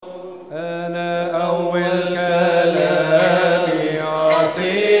أنا أول كلامي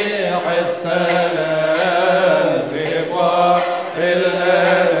أصيح السلام لفار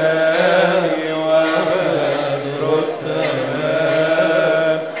الأنام وبدر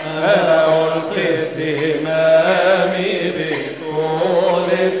التمام. أنا ألقي اهتمامي بطول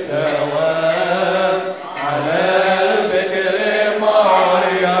الدوام على البكر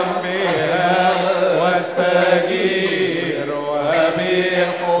مريم بها واستجير وبيح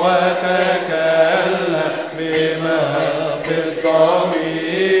وتكلم بما في الضمير.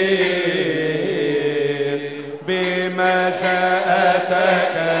 بماذا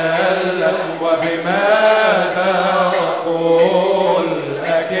أتكلم وبماذا أقول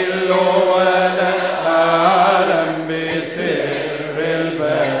أكل ولا أعلم بسر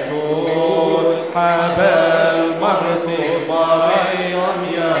البتول. حبى المرض مريم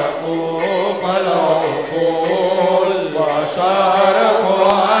يفوق العقول وشرق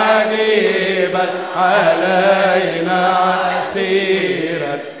عجيبا علينا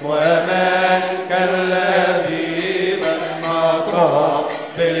عسيرا ومن كاللبيبا نطرح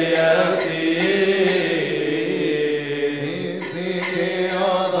باليسير. سيدي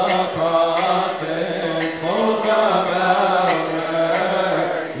وضقات فوق بابا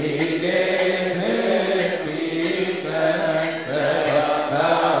he gave his peace and said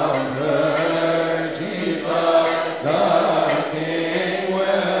about her, Jesus the King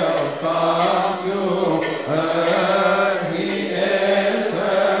will come to her. He is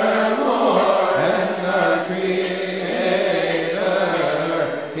her Lord and the Creator.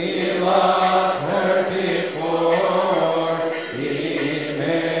 He loved her before He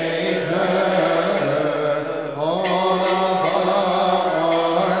made her. All the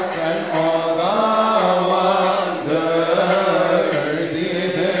arts and all the wonders,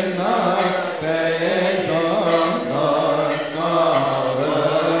 even the sayings of the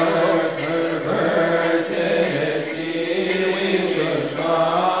scholars, her virginity we should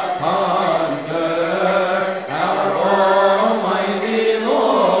not ponder. Our Almighty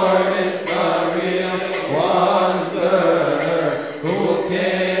Lord is the real wonder, who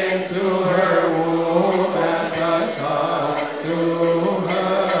came to her womb and the child to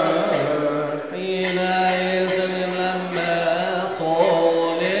her. حينئذ لما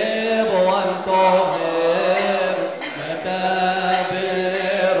صلب وانتهر متى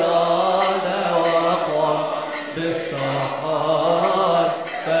بالإرادة وقع بالسحر.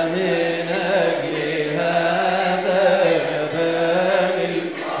 فمن أجل هذا بني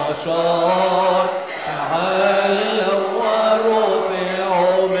البشر تعالوا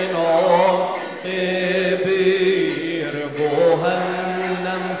ورفعوا منهم بير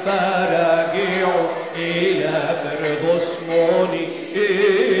جهنم فرجعوا إلى فردوس منير.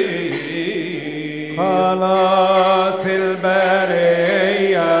 خلاص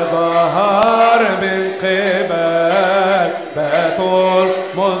البرية ظهر من قبل بتول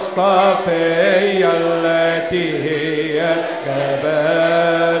مصطفية التي هي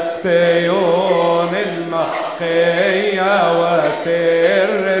جبل سيون المحقية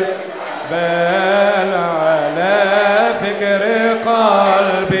وسر البال على فكر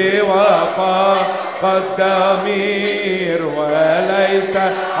قلبي وفاق الضمير. وليس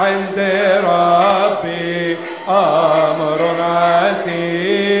عند ربي أمر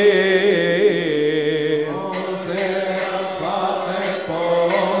عسير.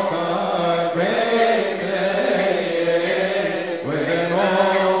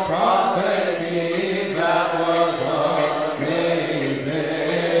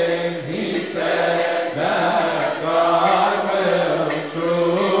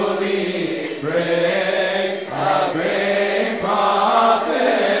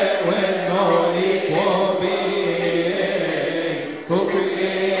 Who created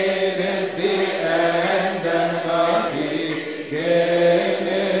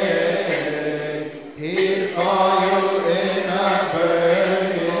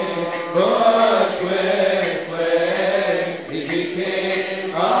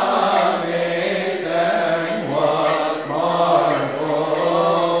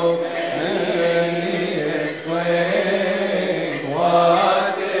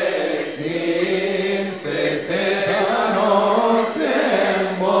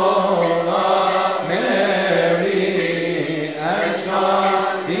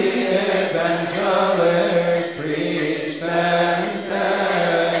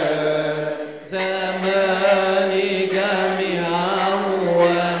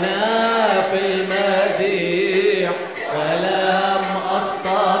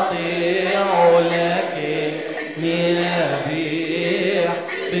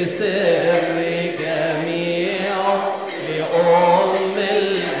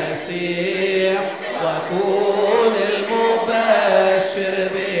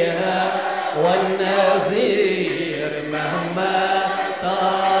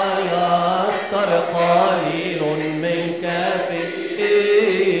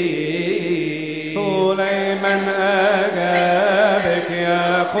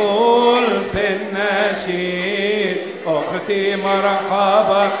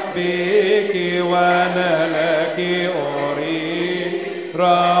مرحبا بك وانا لك أريد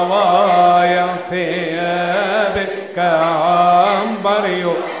روايا ثيابك كعنبر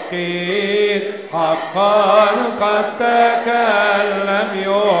يقيد حقا قد تكلم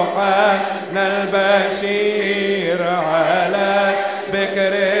يوحنا البشير على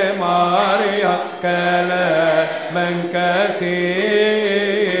بكر مريم كلاما كثير.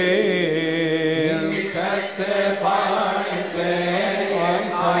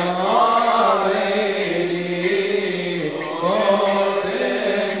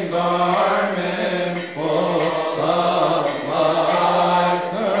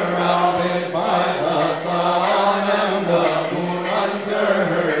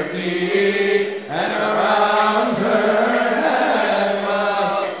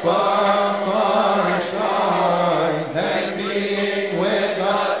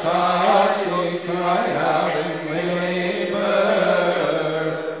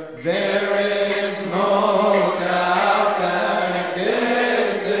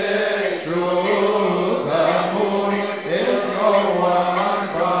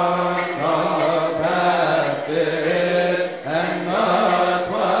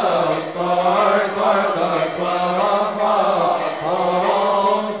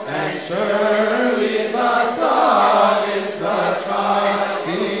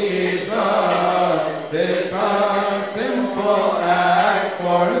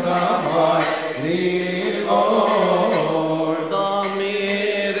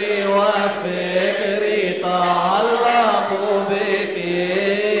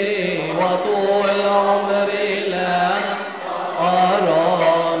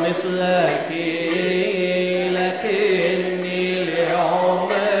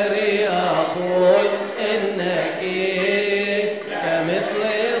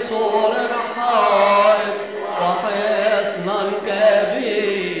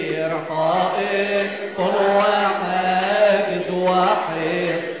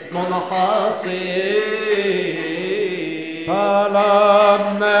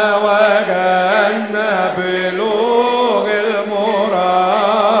 طلبنا وجدنا بلوغ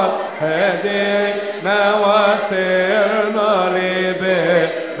المراد هدينا وسرنا لبر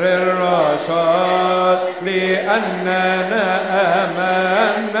الرشاد لأننا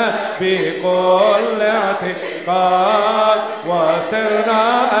آمنا بكل اعتقاد وصرنا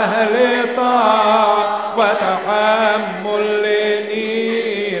أهل طاعة وتحمل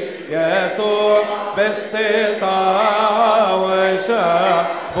لنير يسوع باستطاعة وشعب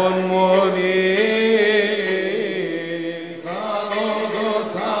منير.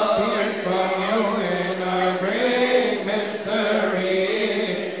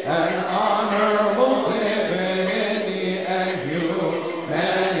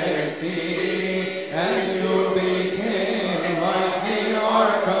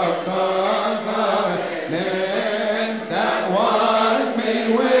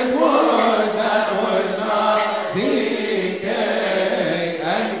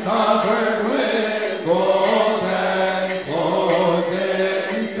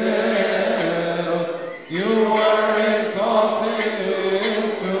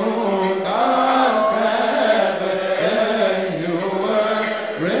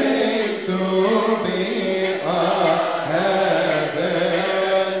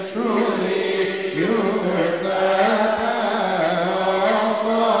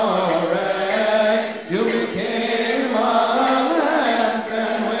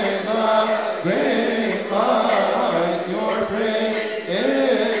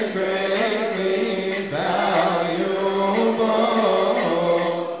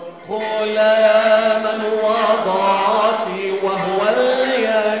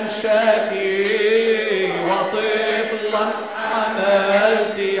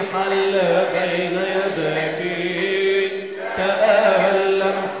 حل بين يديك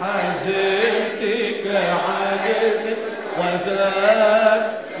تألم حزنتك عاجز وزاد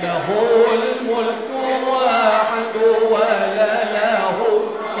له الملك واحد ولا له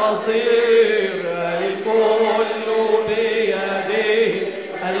نصير الكل بيده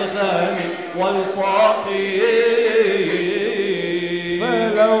الغني والفقير.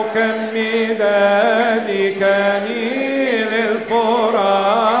 فلو كان ميداني كنيل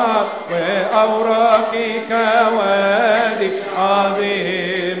الفرات وأوراق كوادي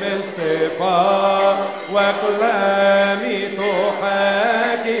عظيم الصفات وأقلامي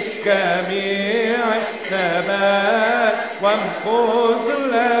تحاكي جميع النبات وانفس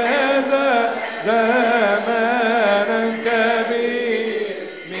لدى زمانا كبير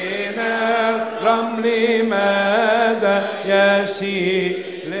من الرمل ماذا يشيء